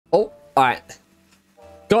Oh, alright.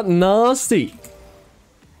 Got nasty.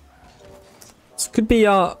 This could be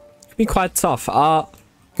quite tough. Got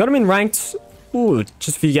him in ranked, ooh,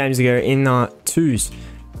 just a few games ago in 2s.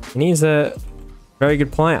 And he's a very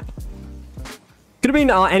good player. Could have been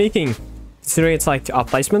anything, considering it's like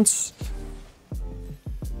placements.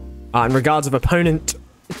 In regards of opponent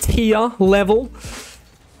tier level.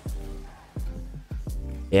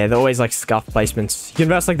 Yeah, they're always like scuff placements. You can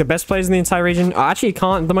verse like the best players in the entire region. Actually, you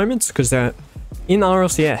can't at the moment because they're in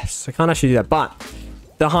RLCS. I can't actually do that. But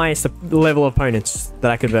the highest level opponents that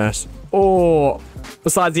I could verse. Or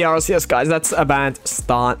besides the RLCS guys, that's a bad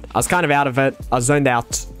start. I was kind of out of it. I was zoned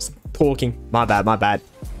out talking. My bad, my bad.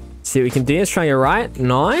 See what we can do. Let's try and get right.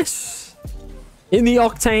 Nice. In the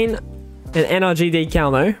Octane and NRG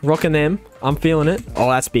decal though. Rocking them. I'm feeling it. Oh,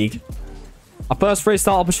 that's big. Our first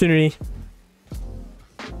freestyle opportunity.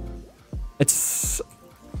 It's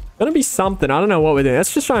gonna be something. I don't know what we're doing.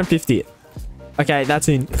 Let's just try and 50 it. Okay, that's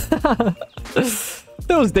in. That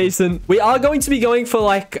was decent. We are going to be going for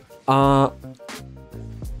like open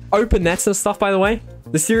nets and stuff, by the way.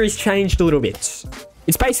 The series changed a little bit.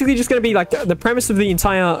 It's basically just going to be like the premise of the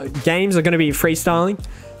entire games are going to be freestyling.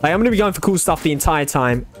 Like I'm going to be going for cool stuff the entire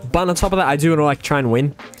time. But on top of that, I do want to like try and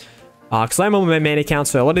win. Because I'm on my main account,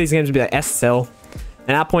 so a lot of these games will be like SSL. And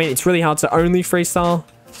at that point, it's really hard to only freestyle.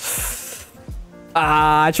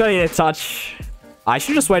 I try to get a touch. I should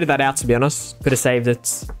have just waited that out, to be honest. Could have saved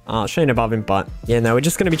it. Showing above him, but yeah, no, we're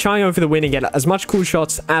just going to be trying over for the win and get as much cool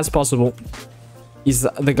shots as possible. Is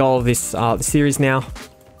the goal of this the series now.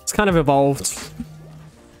 It's kind of evolved.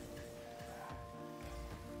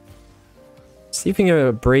 See if we can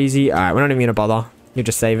go breezy. Alright, we're not even going to bother. You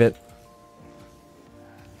just save it.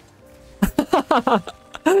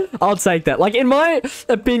 I'll take that. Like, in my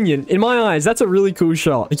opinion, in my eyes, that's a really cool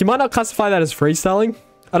shot. Like, you might not classify that as freestyling.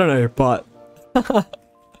 I don't know, but...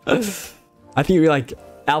 I think we, like,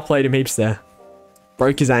 outplayed him heaps there.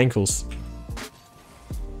 Broke his ankles.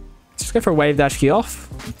 Let's just go for a wave dash key off.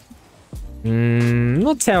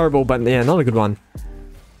 Not terrible, but yeah, not a good one.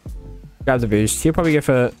 Grab the boost. He'll probably go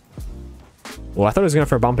for... Oh, I thought he was going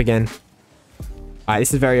for a bump again. Alright,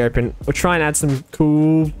 this is very open. We'll try and add some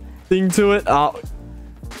cool thing to it. Oh,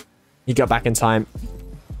 he got back in time.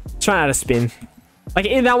 Try and add a spin. Like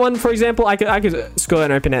in that one, for example, I could score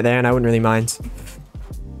an open net there and I wouldn't really mind.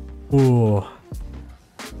 Ooh.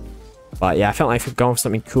 But yeah, I felt like going for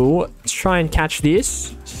something cool. Let's try and catch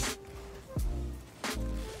this.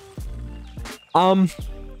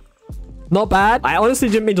 Not bad. I honestly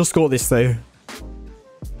didn't mean to score this though.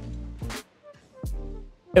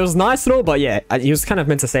 It was nice and all, but yeah, he was kind of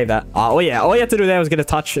meant to save that. Oh yeah, all you had to do there was get a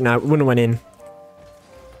touch and I wouldn't have went in.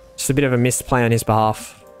 Just a bit of a missed play on his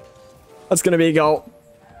behalf. That's going to be a goal.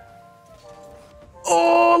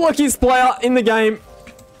 Oh, luckiest player in the game.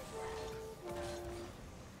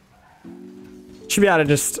 Should be able to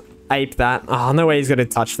just ape that. Oh, no way he's got a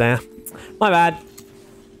touch there. My bad.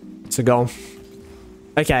 It's a goal.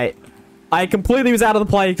 Okay. I completely was out of the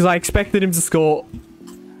play because I expected him to score.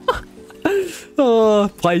 Oh,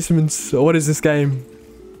 placements. What is this game?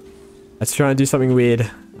 Let's try and do something weird.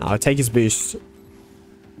 I'll take his boost.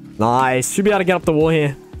 Nice. Should be able to get up the wall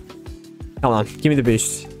here. Come on. Give me the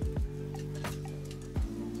boost.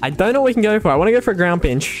 I don't know what we can go for. I want to go for a ground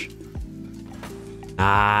pinch.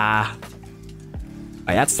 Ah.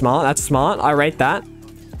 Wait, that's smart. That's smart. I rate that.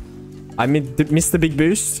 I missed the big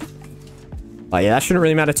boost. But yeah, that shouldn't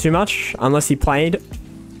really matter too much. Unless he played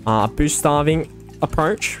boost starving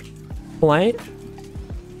approach. Play.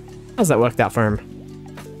 How's that worked out for him?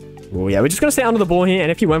 Oh yeah, we're just going to stay under the ball here.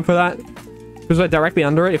 And if he went for that, because we're directly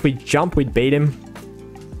under it, if we jump, we'd beat him.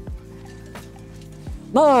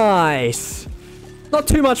 Nice. Not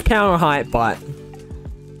too much power height, but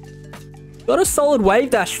got a solid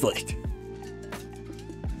wave dash flick.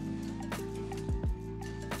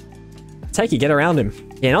 Take it, get around him.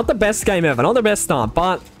 Yeah, not the best game ever, not the best start,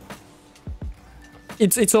 but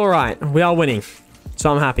it's all right. We are winning,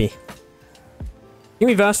 so I'm happy. I think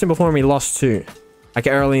we versed him before and we lost too, like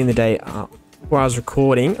early in the day where I was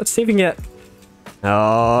recording. Let's see if we can get.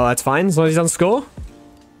 Oh, that's fine as long as he doesn't score.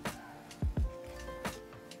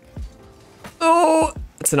 Oh,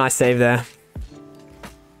 it's a nice save there.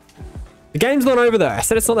 The game's not over though. I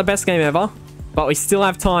said it's not the best game ever, but we still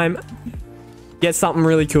have time. Get something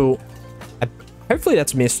really cool. Hopefully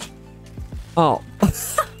that's missed. Oh.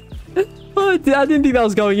 I didn't think that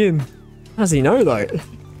was going in. How does he know though?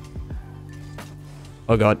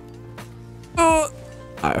 Oh god. Oh.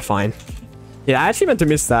 Alright, fine. Yeah, I actually meant to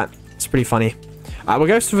miss that. It's pretty funny. Alright, we'll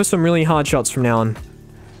go for some really hard shots from now on.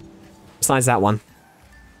 Besides that one.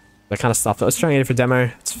 That kind of stuff. Let's try and get it for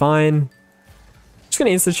demo. It's fine. Just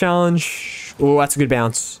going to insta challenge. Oh, that's a good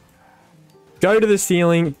bounce. Go to the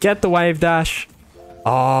ceiling. Get the wave dash.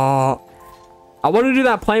 Oh, I want to do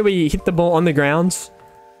that play where you hit the ball on the ground.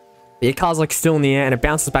 Your car's like still in the air and it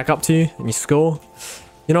bounces back up to you and you score.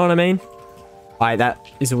 You know what I mean? Alright, that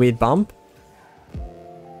is a weird bump.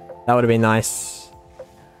 That would have been nice.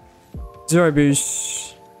 0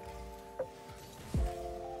 boost.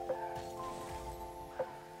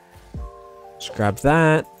 Just grab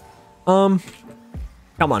that. Come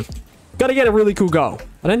on. Gotta get a really cool goal.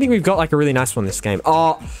 I don't think we've got like a really nice one this game.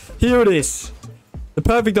 Oh, here it is. The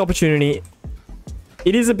perfect opportunity.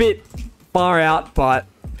 It is a bit far out, but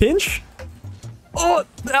pinch. Oh,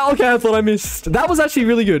 okay, I thought I missed. That was actually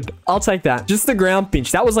really good. I'll take that. Just the ground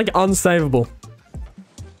pinch. That was like unsavable.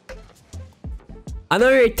 I know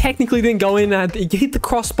it technically didn't go in. It hit the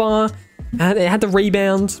crossbar and it had the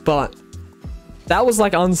rebound, but that was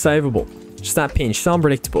like unsavable. Just that pinch. So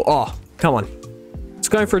unpredictable. Oh, come on. Let's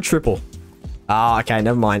go for a triple. Ah, okay,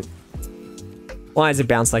 never mind. Why does it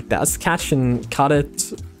bounce like that? Let's catch and cut it.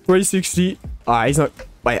 360. Alright, he's not...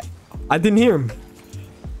 Wait, I didn't hear him.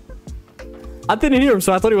 I didn't hear him,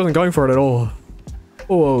 so I thought he wasn't going for it at all.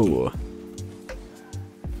 Whoa.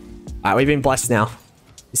 Alright, we've been blessed now.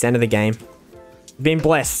 It's the end of the game. We've been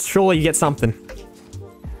blessed. Surely you get something.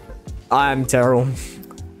 I'm terrible.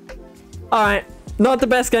 Alright, not the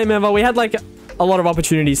best game ever. We had like a lot of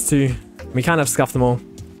opportunities too. We kind of scuffed them all.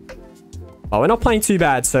 But we're not playing too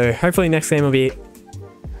bad, so hopefully next game will be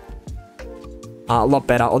a lot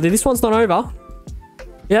better. Although this one's not over.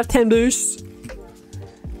 We have 10 boosts.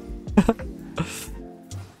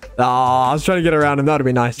 Oh, I was trying to get around him. That would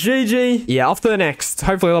be nice. GG. Yeah, off to the next.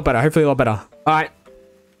 Hopefully a lot better. Hopefully a lot better. All right.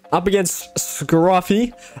 Up against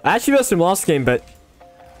Scruffy. I actually versed him last game, but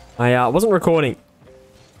I wasn't recording.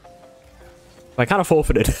 I kind of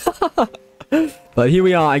forfeited. But here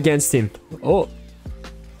we are against him. Oh.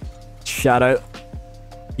 Shadow.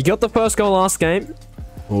 You got the first goal last game.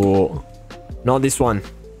 Oh. Not this one.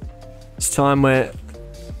 This time we're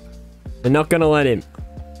not going to let him.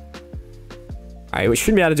 Alright, we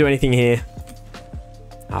shouldn't be able to do anything here.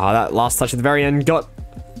 Oh, that last touch at the very end got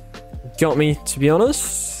me, to be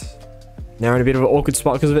honest. Now we're in a bit of an awkward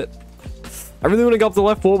spot because of it. I really want to go up the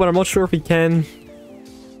left wall, but I'm not sure if he can.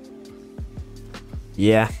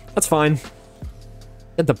 Yeah, that's fine.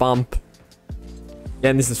 Get the bump.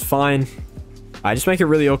 Again, this is fine. I just make it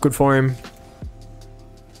really awkward for him.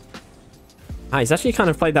 Ah, he's actually kind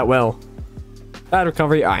of played that well. Bad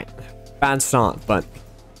recovery. Alright. Bad start, but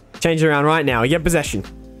change it around right now. We get possession.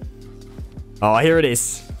 Oh, here it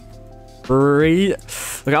is.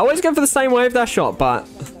 Look, I always go for the same wave dash shot, but...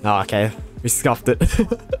 Oh, okay. We scuffed it.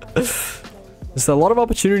 There's a lot of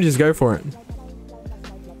opportunities to go for it.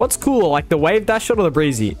 What's cooler, like the wave dash shot or the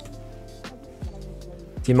breezy?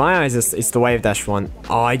 In my eyes, it's the wave dash one.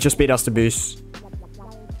 Oh, he just beat us to boost.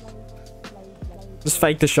 Just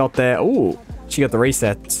fake the shot there. Ooh, she got the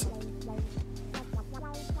reset.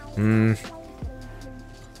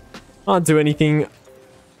 Can't do anything.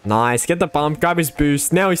 Nice. Get the bump. Grab his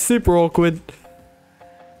boost. Now he's super awkward.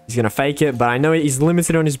 He's going to fake it, but I know he's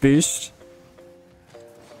limited on his boost.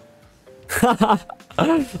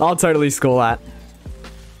 I'll totally score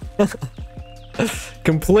that.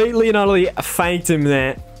 Completely and utterly faked him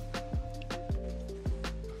there.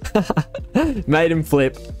 Made him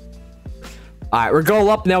flip. Alright, we're goal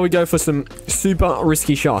up. Now we go for some super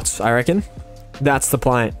risky shots, I reckon. That's the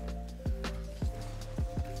plan.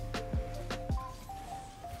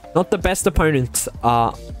 Not the best opponent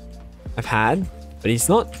I've had, but he's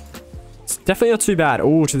not... It's definitely not too bad.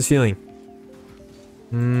 Oh, to the ceiling.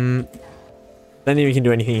 Don't think we can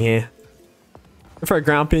do anything here. Go for a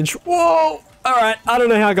ground pinch. Whoa! Alright, I don't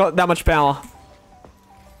know how I got that much power.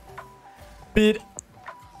 Bit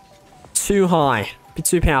too high. Bit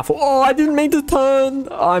too powerful. Oh, I didn't mean to turn.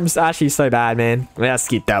 I'm actually so bad, man. Let's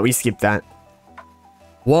skip that. We skipped that.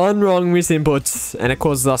 One wrong misinput, and it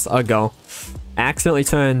causes us a goal. I accidentally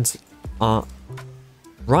turned right,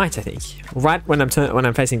 I think. Right when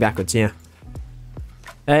I'm facing backwards, yeah.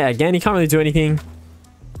 Hey, again, you can't really do anything.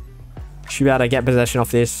 Should be able to get possession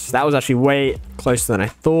off this. That was actually way closer than I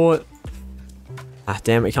thought. Ah,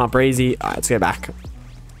 damn, we can't breezy. Alright, let's go back.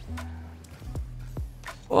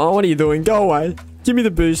 Oh, what are you doing? Go away. Give me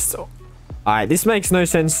the boost. Alright, this makes no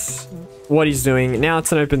sense what he's doing. Now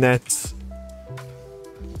it's an open net.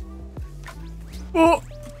 Oh,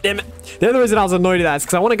 damn it. The other reason I was annoyed at that is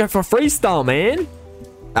because I want to go for a freestyle, man.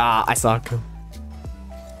 Ah, I suck.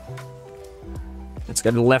 Let's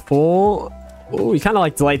go to the left wall. Oh, you kind of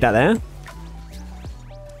like delayed that there.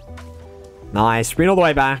 Nice. Bring all the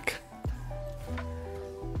way back.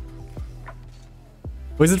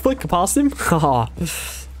 Wizard flick past him? Haha.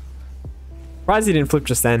 Surprised he didn't flip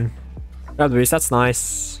just then. Grab the boost. That's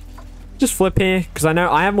nice. Just flip here, because I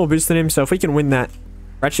know I have more boost than him, so if we can win that,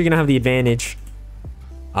 we're actually going to have the advantage.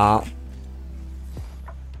 Oh,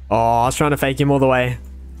 I was trying to fake him all the way.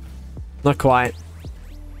 Not quite.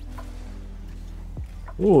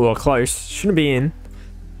 Ooh, close. Shouldn't be in.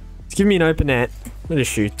 It's giving me an open net. Let it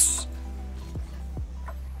shoots.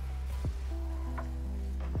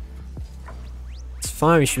 It's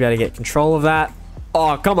fine. We should be able to get control of that.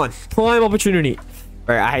 Oh, come on. Prime opportunity.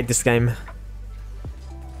 Bro, I hate this game.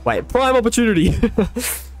 Wait, prime opportunity.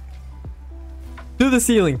 To the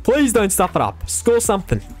ceiling. Please don't stuff it up. Score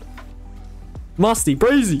something. Musty.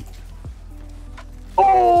 Breezy.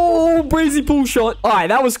 Oh, breezy pull shot. All right,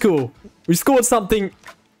 that was cool. We scored something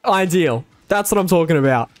ideal. That's what I'm talking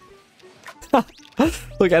about.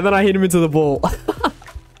 Look, and then I hit him into the ball.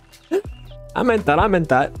 I meant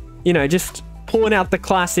that. You know, just pulling out the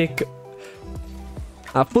classic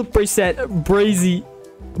flip reset, breezy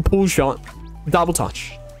pull shot, double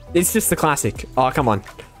touch. It's just the classic. Oh, come on.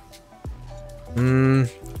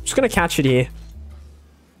 Just gonna catch it here.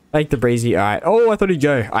 Make the breezy. All right. Oh, I thought he'd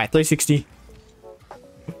go. All right, 360.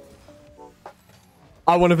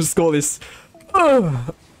 I want to score this.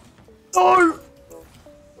 Oh,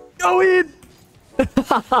 go in.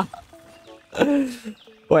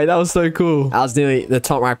 Wait, that was so cool. That was nearly the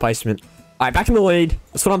top right placement. All right, back in the lead.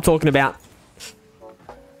 That's what I'm talking about.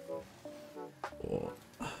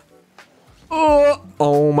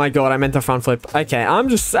 Oh my god, I meant the front flip. Okay, I'm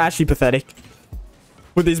just actually pathetic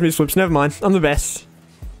with these mid flips. Never mind, I'm the best.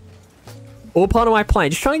 All part of my play.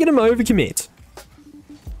 Just trying to get him over commit.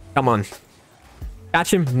 Come on.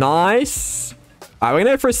 Catch him. Nice. Alright, we're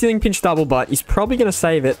gonna go for a ceiling pinch double, but he's probably gonna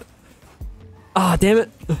save it. Ah, damn it.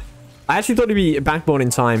 I actually thought he'd be backboard in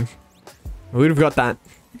time. We would have got that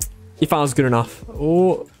if I was good enough.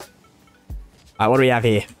 Oh. Alright, what do we have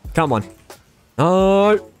here? Come on.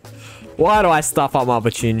 Oh. Why do I stuff up my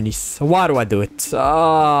opportunities? Why do I do it?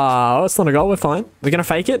 Oh, it's not a goal. We're fine. We're gonna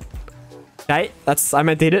fake it. Okay, I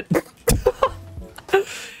meant to hit it.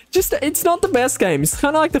 Just, it's not the best game. It's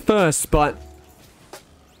kind of like the first, but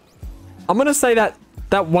I'm gonna say that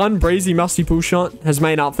that one breezy musty pull shot has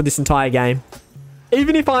made up for this entire game.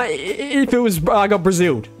 Even if it was I got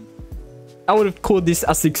Braziled, I would have called this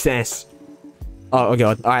a success. Oh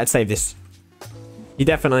god! All right, save this. You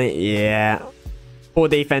definitely, yeah. Poor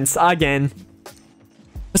defense again.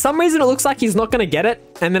 For some reason, it looks like he's not gonna get it,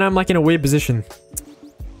 and then I'm like in a weird position.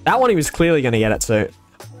 That one he was clearly gonna get it, so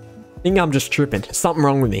I think I'm just tripping. Something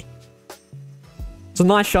wrong with me. It's a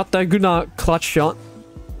nice shot though. Good clutch shot.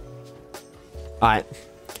 Alright.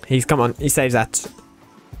 Come on. He saves that.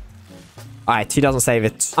 Alright, he doesn't save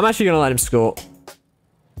it. I'm actually gonna let him score.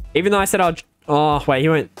 Even though I said I'd... Oh, wait, he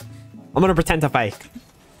won't. I'm gonna pretend to fake.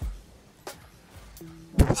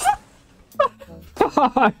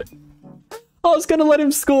 I was gonna let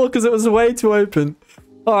him score because it was way too open.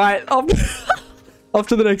 Alright, off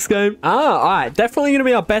to the next game. Alright. Definitely gonna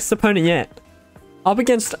be our best opponent yet. Up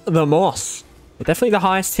against the Moss. Definitely the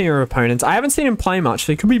highest tier of opponents. I haven't seen him play much,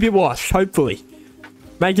 so he could be a bit washed, hopefully.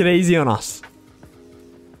 Make it easy on us.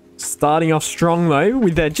 Starting off strong, though,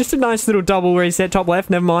 with just a nice little double reset top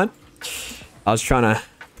left. Never mind. I was trying to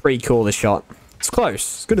pre-call the shot. It's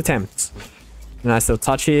close. Good attempt. Nice little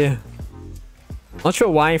touch here. Not sure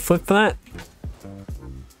why he flipped for that.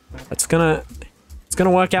 It's gonna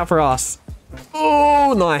work out for us.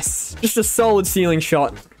 Oh, nice. Just a solid ceiling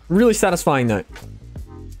shot. Really satisfying, though.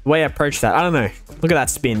 The way I approach that. I don't know. Look at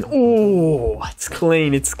that spin. Oh, it's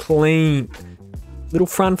clean. It's clean. Little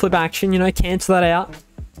front flip action, you know, cancel that out.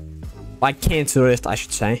 Like, cancel it, I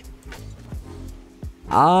should say.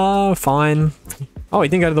 Fine. Oh, he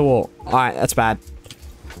didn't go to the wall. Alright, that's bad.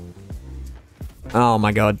 Oh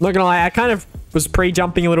my god. Not gonna lie, I kind of was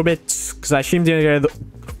pre-jumping a little bit because I assumed he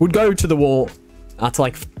would go to the wall to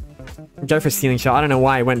like go for a ceiling shot. I don't know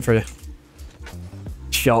why he went for a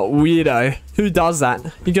shot. Weirdo. Who does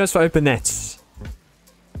that? He goes for open nets.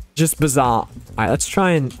 Just bizarre. Alright, let's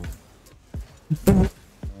try and...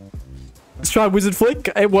 Let's try wizard flick.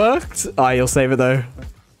 It worked. Oh, you'll save it though.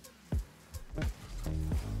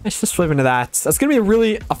 Let's just flip into that. That's going to be a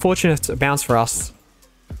really unfortunate bounce for us.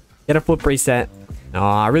 Get a flip reset. Oh,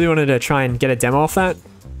 I really wanted to try and get a demo off that.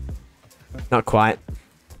 Not quite.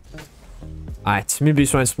 Alright, mid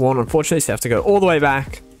boost won't spawn. Unfortunately, so I have to go all the way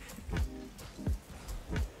back.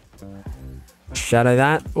 Shadow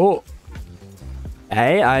that. Oh.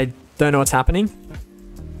 Hey, I don't know what's happening.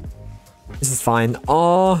 This is fine.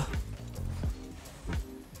 Oh.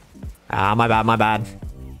 Ah, my bad, my bad.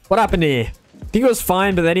 What happened here? I think it was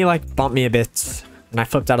fine, but then he like bumped me a bit. And I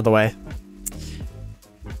flipped out of the way.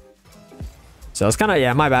 So it's kind of,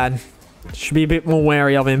 yeah, my bad. Should be a bit more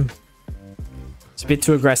wary of him. It's a bit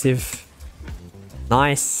too aggressive.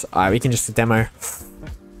 Nice. All right, we can just demo.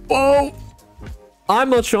 Whoa! I'm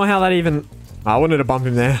not sure how that even... I wanted to bump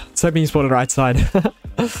him there. I was hoping he spotted right side.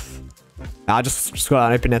 I just got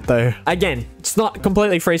an open net though. Again, it's not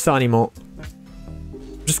completely freestyle anymore.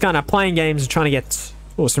 Just kind of playing games and trying to get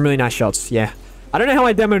some really nice shots. Yeah. I don't know how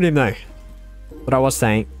I demoed him though. What I was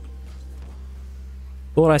saying.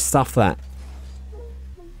 Thought I stuffed that.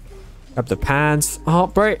 Grab the pads. Oh,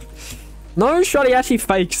 bro. No shot, he actually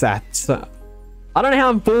fakes that. So, I don't know how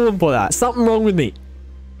I'm falling for that. Something wrong with me.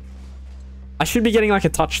 I should be getting like a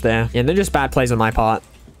touch there. Yeah, they're just bad plays on my part.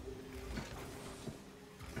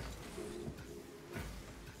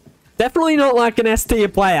 Definitely not like an S tier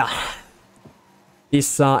player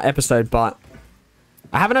this episode, but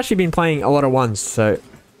I haven't actually been playing a lot of ones, so...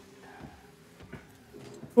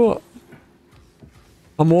 Oh.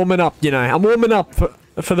 I'm warming up, you know. I'm warming up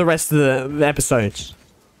for the rest of the episodes.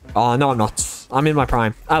 Oh, no, I'm not. I'm in my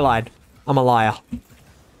prime. I lied. I'm a liar.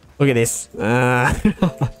 Look at this. I'm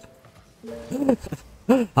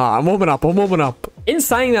warming up. I'm warming up. In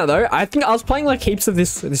saying that, though, I think I was playing like heaps of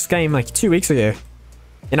this game like 2 weeks ago.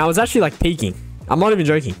 And I was actually like peaking. I'm not even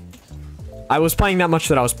joking. I was playing that much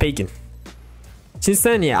that I was peaking. Since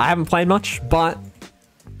then, yeah, I haven't played much, but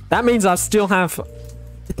that means I still have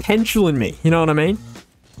potential in me. You know what I mean?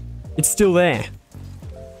 It's still there.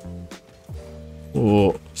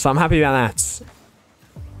 Ooh, so I'm happy about that.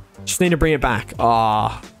 Just need to bring it back.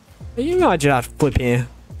 Ah, you know I just have to flip here.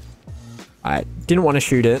 I didn't want to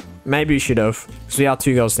shoot it. Maybe we should have, because we are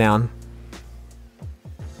 2 goals down.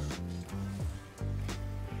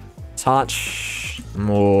 Touch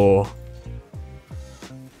more.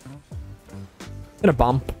 Gonna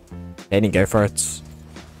bump. They didn't go for it.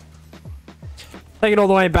 Take it all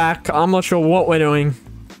the way back. I'm not sure what we're doing.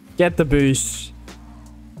 Get the boost.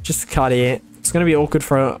 Just cut it. It's gonna be awkward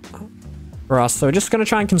for us. So we're just gonna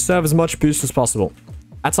try and conserve as much boost as possible.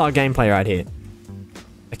 That's our gameplay right here.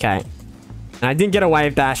 Okay. And I didn't get a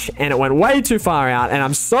wave dash, and it went way too far out, and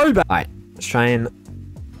I'm so bad. Alright, let's try and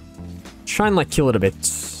like kill it a bit.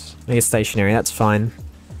 Make it stationary, that's fine.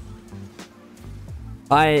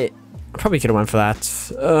 I probably could have went for that.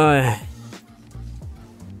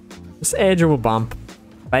 This edge will bump.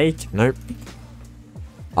 Fake? Nope.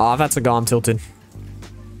 Oh, that's a goal. I'm tilted.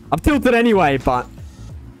 I'm tilted anyway, but...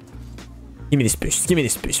 Give me this boost. Give me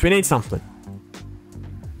this boost. We need something.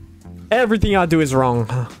 Everything I do is wrong.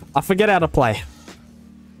 I forget how to play.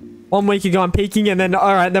 1 week ago, I'm peaking, and then...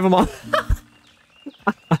 Alright, never mind.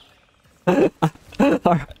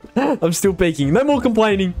 Alright. I'm still peaking. No more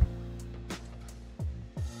complaining.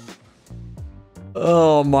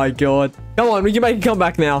 Oh my god. Come on, we can make a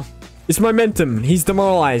comeback now. It's momentum. He's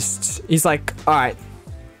demoralized. He's like, alright.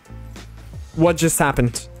 What just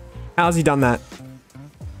happened? How's he done that?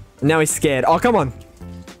 Now he's scared. Oh, come on.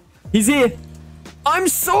 He's here. I'm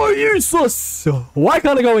so useless. Why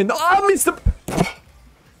can't I go in? Oh, I missed the...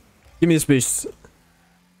 Give me this boost.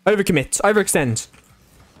 Overcommit. Overextend.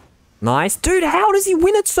 Nice. Dude, how does he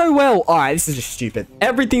win it so well? Alright, this is just stupid.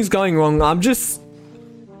 Everything's going wrong. I'm just...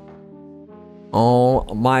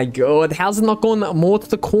 Oh my god. How's it not going more to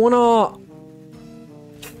the corner?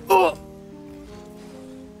 Oh,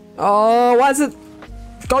 why is it...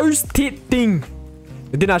 Ghost hit thing?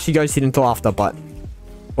 It didn't actually ghost hit until after, but...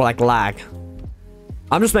 Or like lag.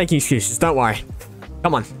 I'm just making excuses. Don't worry.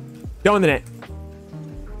 Come on. Go in the net.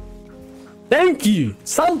 Thank you.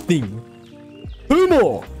 Something. 2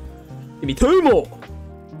 more. Give me 2 more.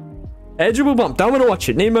 Edgeable bump. Don't want to watch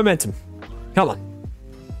it. Need momentum. Come on.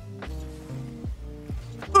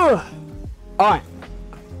 Alright.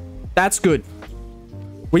 That's good.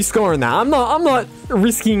 We scoring that. I'm not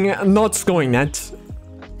risking not scoring that.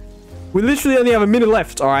 We literally only have a minute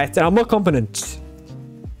left, alright? And I'm not confident.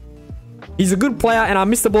 He's a good player, and I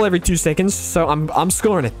miss the ball every 2 seconds, so I'm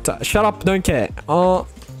scoring it. Shut up, don't care. Oh,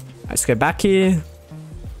 let's go back here.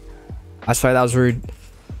 I sorry, that was rude.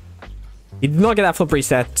 He did not get that flip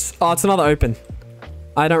reset. Oh, it's another open.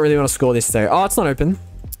 I don't really want to score this though. Oh, it's not open.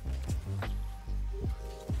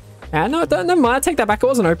 Ah, no, never mind. I take that back. It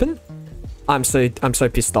wasn't open. I'm so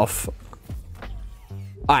pissed off.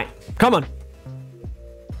 Alright, come on.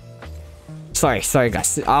 Sorry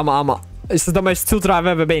guys. This is the most tilted I've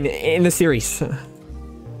ever been in the series.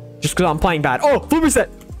 Just because I'm playing bad. Oh, full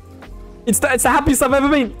reset. It's the happiest I've ever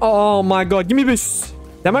been. Oh my god. Give me a boost.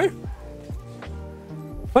 Demo?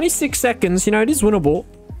 26 seconds. You know, it is winnable.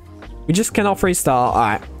 We just cannot freestyle.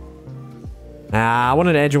 Alright. I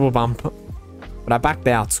wanted an edgeable bump. But I backed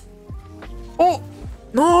out. Oh!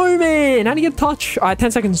 No, man. How do you get a touch? Alright,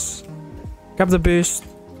 10 seconds. Grab the boost.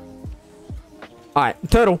 Alright,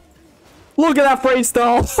 turtle. Look at that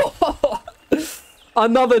freestyle.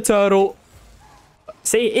 Another turtle.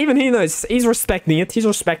 See, even he knows. He's respecting it. He's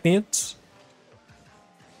respecting it.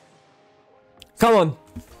 Come on.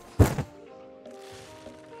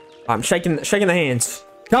 I'm shaking the hands.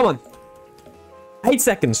 Come on. 8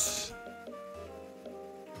 seconds.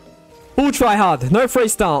 Full try hard. No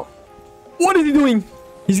freestyle. What is he doing?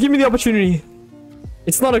 He's giving me the opportunity.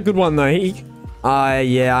 It's not a good one though.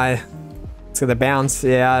 Yeah. It's got the bounce.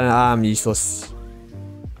 Yeah, I'm useless.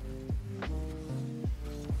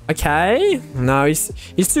 Okay. No,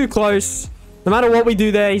 he's too close. No matter what we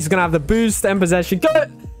do there, he's gonna have the boost and possession. Go,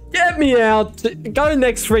 get me out. Go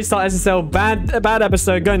next, Freestyle SSL. Bad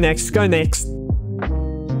episode. Go next. Go next.